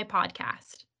AI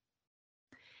Podcast.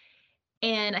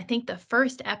 And I think the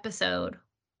first episode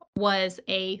was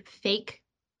a fake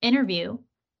interview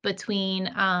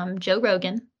between Joe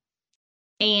Rogan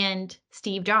and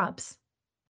Steve Jobs.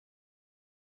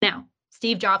 Now,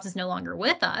 Steve Jobs is no longer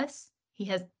with us. He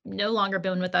has no longer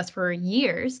been with us for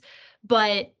years,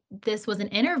 but this was an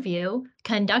interview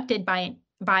conducted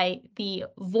by the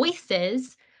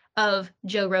voices of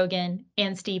Joe Rogan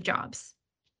and Steve Jobs.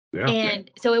 Yeah.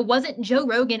 And so it wasn't Joe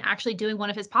Rogan actually doing one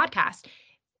of his podcasts.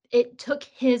 It took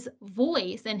his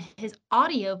voice and his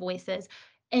audio voices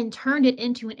and turned it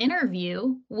into an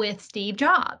interview with Steve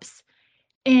Jobs.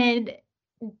 And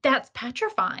that's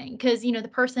petrifying because, the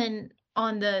person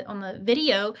on the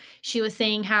video, she was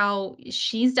saying how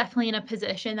she's definitely in a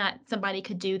position that somebody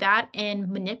could do that and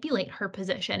manipulate her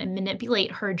position and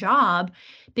manipulate her job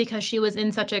because she was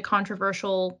in such a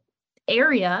controversial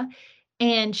area.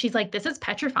 And she's like, this is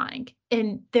petrifying.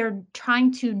 And they're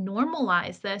trying to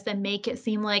normalize this and make it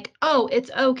seem like, oh, it's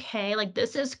okay. Like,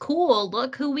 this is cool.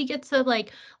 Look who we get to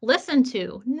like listen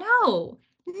to. No,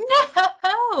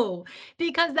 no,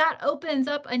 because that opens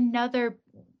up another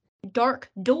dark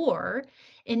door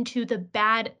into the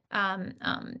bad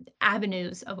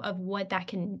avenues of what that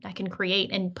can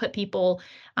create and put people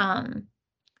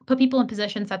in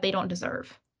positions that they don't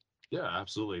deserve. Yeah,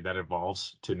 absolutely. That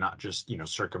evolves to not just,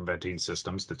 circumventing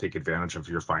systems to take advantage of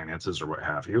your finances or what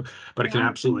have you, but it can Yeah.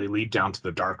 absolutely lead down to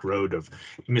the dark road of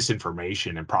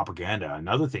misinformation and propaganda and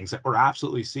other things that we're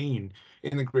absolutely seeing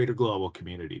in the greater global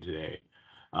community today.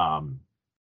 Um,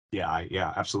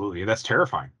 yeah, absolutely. That's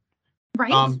terrifying.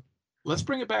 Right. Um, let's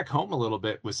bring it back home a little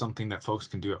bit with something that folks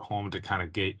can do at home to kind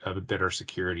of get a better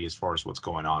security as far as what's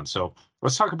going on. So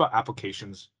let's talk about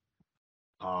applications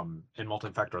and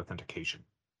multi-factor authentication.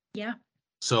 Yeah.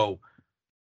 So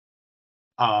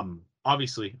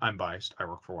obviously I'm biased. I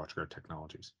work for WatchGuard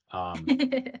Technologies.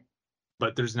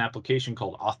 But there's an application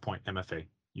called AuthPoint MFA.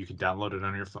 You can download it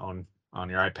on your phone, on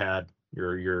your iPad,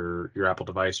 your Apple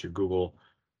device, your Google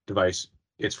device.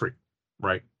 It's free,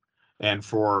 right? And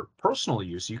for personal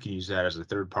use, you can use that as a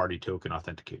third-party token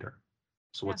authenticator.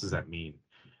 So what Yeah. does that mean?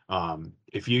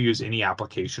 If you use any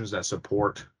applications that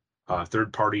support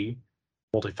third-party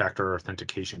multi-factor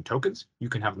authentication tokens, you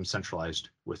can have them centralized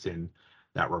within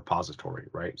that repository,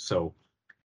 right? So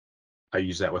I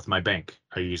use that with my bank.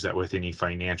 I use that with any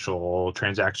financial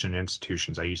transaction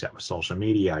institutions. I use that with social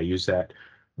media. I use that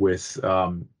with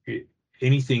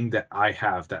anything that I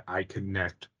have that I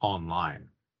connect online,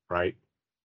 right?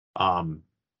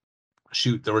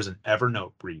 Shoot, there was an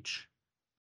Evernote breach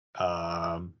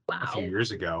a few Wow.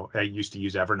 years ago. I used to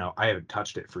use Evernote. I haven't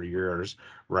touched it for years,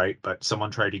 right? But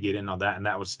someone tried to get in on that, and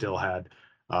that was still had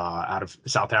out of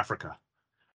South Africa,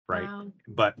 right? Wow.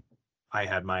 But I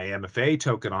had my MFA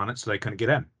token on it, so they couldn't get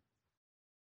in.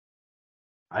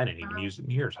 I didn't even Wow. use it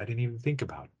in years. I didn't even think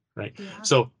about it, right? Yeah.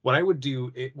 So what I would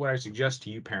do, what I suggest to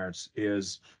you parents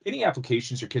is any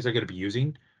applications your kids are going to be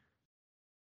using,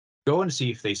 go and see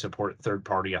if they support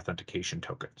third-party authentication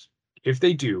tokens. If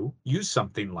they do, use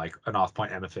something like an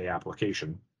AuthPoint MFA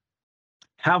application.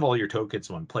 Have all your tokens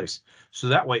in one place. So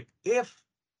that way, if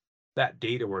that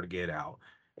data were to get out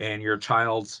and your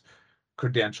child's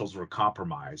credentials were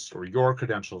compromised or your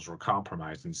credentials were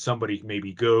compromised and somebody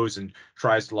maybe goes and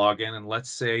tries to log in and let's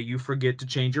say you forget to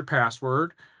change your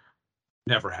password,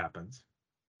 never happens.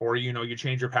 Or you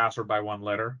change your password by one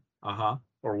letter, or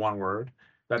one word,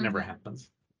 that never Hmm.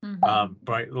 happens. Hmm.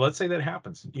 But let's say that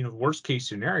happens. Worst case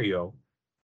scenario,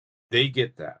 they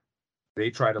get that.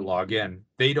 They try to log in.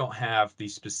 They don't have the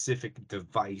specific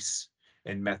device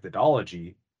and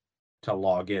methodology to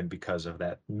log in because of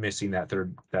that missing that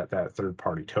third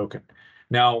party token.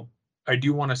 Now, I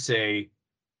do want to say,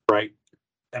 right,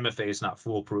 MFA is not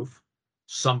foolproof.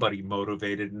 Somebody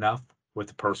motivated enough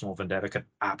with a personal vendetta could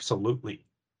absolutely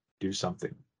do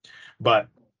something. But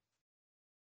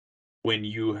when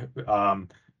you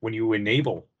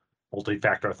enable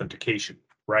multi-factor authentication,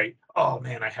 right? Oh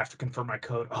man, I have to confirm my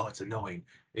code. Oh, it's annoying.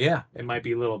 Yeah, it might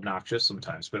be a little obnoxious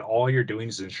sometimes, but all you're doing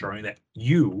is ensuring that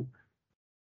you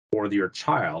or your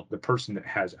child, the person that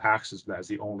has access to that, is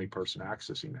the only person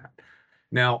accessing that.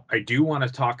 Now, I do want to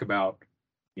talk about,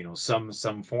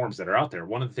 some forms that are out there.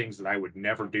 One of the things that I would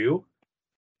never do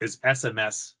is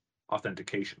SMS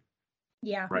authentication,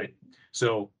 Yeah. right?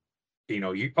 So,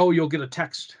 you'll get a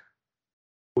text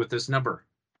with this number,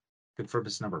 confirm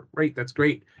this number. Right, that's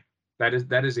great. That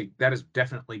is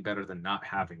definitely better than not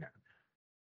having it.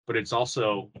 But it's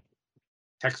also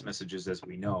text messages, as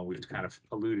we know, we've kind of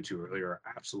alluded to earlier, are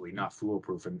absolutely not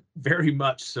foolproof and very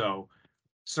much so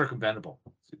circumventable.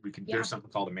 Yeah. There's something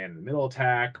called a man in the middle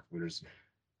attack. There's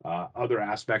other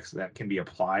aspects that can be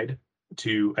applied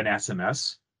to an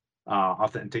SMS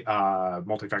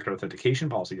multi-factor authentication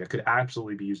policy that could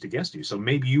absolutely be used against you. So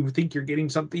maybe you think you're getting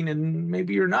something and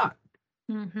maybe you're not.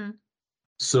 Mm-hmm.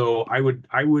 So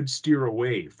I would steer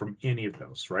away from any of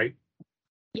those, right?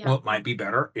 Yeah. Well, it might be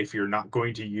better if you're not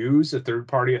going to use a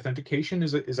third-party authentication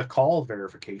is a call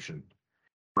verification,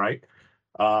 right?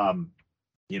 Um,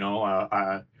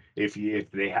 if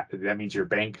that means your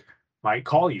bank might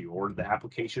call you or the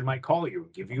application might call you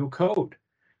and give you a code.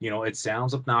 It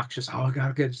sounds obnoxious. Oh, I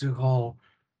gotta get to a call,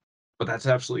 but that's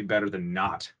absolutely better than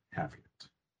not having it,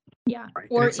 Yeah. right?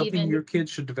 And Or it's something even your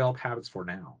kids should develop habits for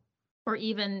now.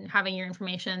 having your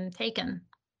information taken.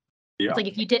 Yeah. It's like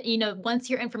if you did, once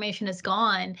your information is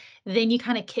gone, then you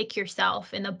kind of kick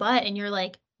yourself in the butt and you're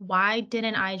like, why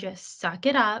didn't I just suck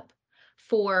it up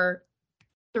for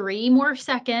 3 more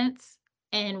seconds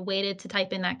and waited to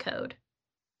type in that code?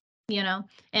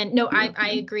 And no,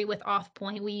 I agree with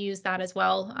AuthPoint. We use that as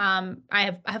well.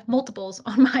 I have multiples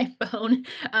on my phone.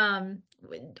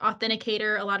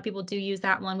 Authenticator, a lot of people do use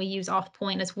that one. We use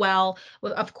AuthPoint as well,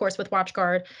 of course, with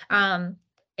WatchGuard.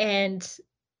 And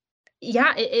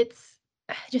yeah, it's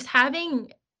just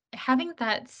having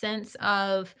that sense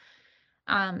of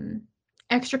um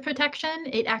extra protection.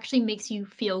 It actually makes you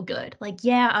feel good, like,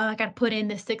 yeah, I gotta put in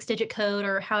this 6-digit code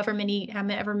or however many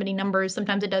numbers.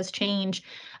 Sometimes it does change,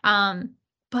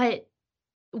 but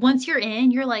once you're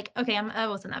in, you're like, okay, I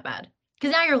wasn't that bad,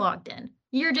 because now you're logged in.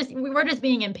 We're just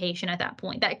being impatient at that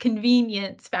point. That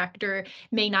convenience factor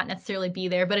may not necessarily be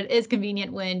there, but it is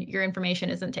convenient when your information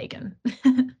isn't taken.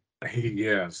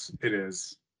 Yes, it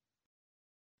is.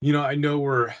 I know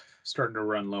we're starting to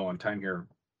run low on time here.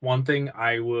 One thing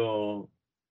I will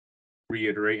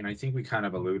reiterate, and I think we kind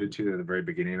of alluded to at the very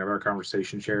beginning of our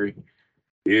conversation, Sherry,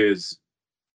 is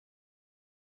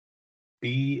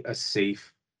be a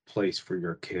safe place for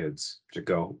your kids to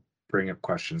go bring up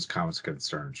questions, comments,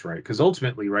 concerns, right? Because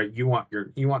ultimately, right, you want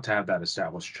to have that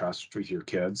established trust with your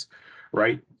kids,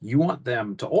 right? You want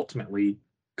them to ultimately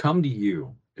come to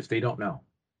you if they don't know,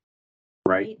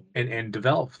 right? And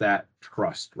develop that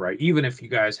trust, right? Even if you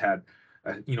guys had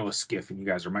a skiff and you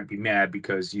guys might be mad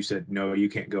because you said no, you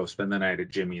can't go spend the night at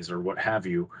Jimmy's or what have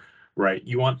you, right?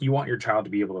 You want your child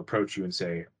to be able to approach you and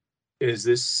say, is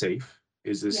this safe?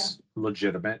 Is this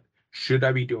legitimate? Should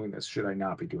I be doing this? Should I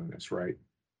not be doing this? Right?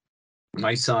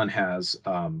 My son has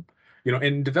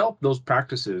and develop those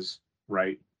practices,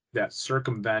 right, that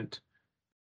circumvent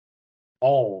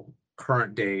all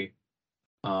current day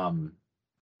um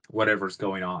whatever's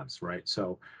going on, right?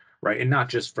 So, right, and not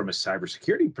just from a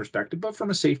cybersecurity perspective, but from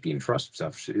a safety and trust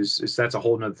stuff is that's a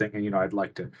whole nother thing. And I'd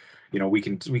like to, we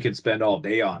can spend all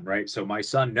day on, right? So my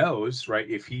son knows, right,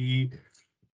 if he,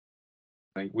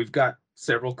 like, we've got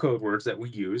several code words that we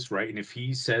use, right? And if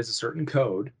he says a certain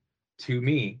code to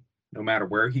me, no matter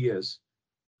where he is,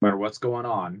 no matter what's going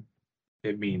on,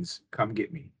 it means come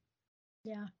get me,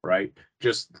 Yeah. right?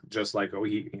 Just like, oh,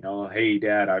 hey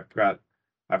dad,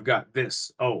 I've got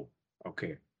this. Oh,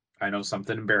 okay. I know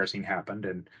something embarrassing happened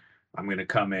and I'm going to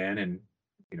come in and,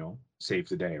 save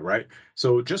the day, right?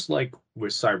 So just like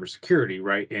with cybersecurity,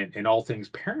 right? And all things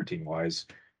parenting wise,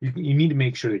 you need to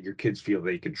make sure that your kids feel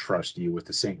they can trust you with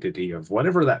the sanctity of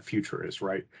whatever that future is,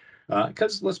 right?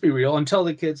 Because let's be real, until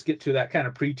the kids get to that kind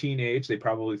of preteen age, they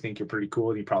probably think you're pretty cool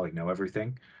and you probably know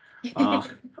everything. Uh,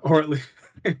 or at least,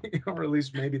 or at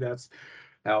least maybe that's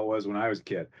how it was when I was a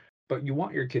kid. But you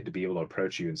want your kid to be able to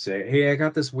approach you and say, "Hey, I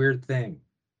got this weird thing,"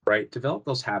 right? Develop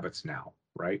those habits now,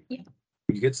 right? Yeah.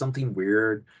 You get something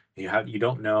weird, you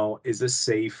don't know, is this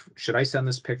safe? Should I send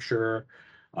this picture?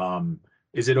 Um,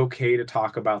 is it okay to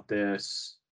talk about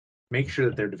this? Make sure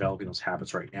that they're developing those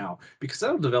habits right now, because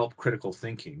that'll develop critical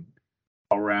thinking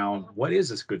around what is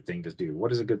this good thing to do?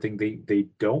 What is a good thing they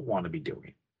don't want to be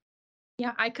doing?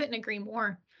 Yeah, I couldn't agree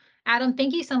more. Adam,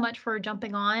 thank you so much for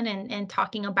jumping on and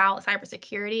talking about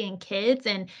cybersecurity and kids.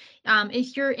 And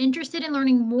if you're interested in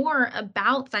learning more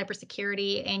about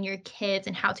cybersecurity and your kids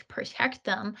and how to protect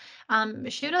them,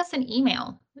 shoot us an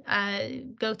email.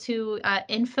 Go to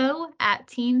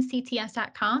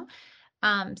info@teamcts.com.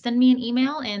 Send me an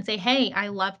email and say, hey, I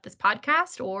loved this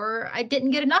podcast, or I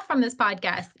didn't get enough from this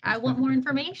podcast. I want more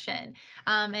information.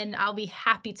 And I'll be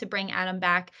happy to bring Adam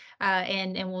back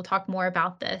and we'll talk more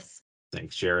about this.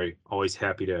 Thanks, Jerry. Always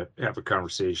happy to have a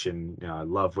conversation. I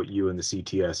love what you and the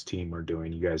CTS team are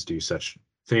doing. You guys do such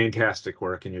fantastic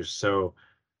work, and you've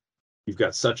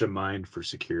got such a mind for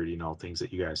security and all things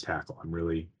that you guys tackle. I'm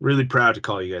really, really proud to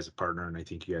call you guys a partner, and I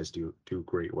think you guys do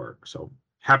great work. So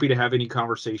happy to have any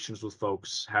conversations with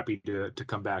folks. Happy to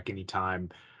come back anytime.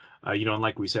 And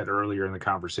like we said earlier in the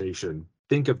conversation,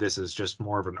 think of this as just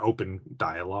more of an open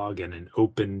dialogue and an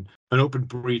open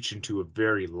breach into a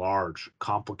very large,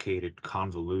 complicated,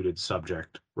 convoluted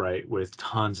subject, right? With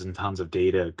tons and tons of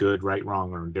data, good, right,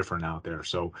 wrong, or indifferent out there.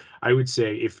 So I would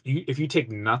say if you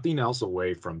take nothing else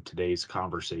away from today's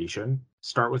conversation,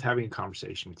 start with having a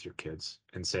conversation with your kids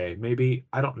and say, maybe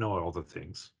I don't know all the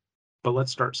things, but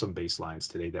let's start some baselines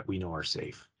today that we know are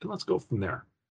safe, and let's go from there.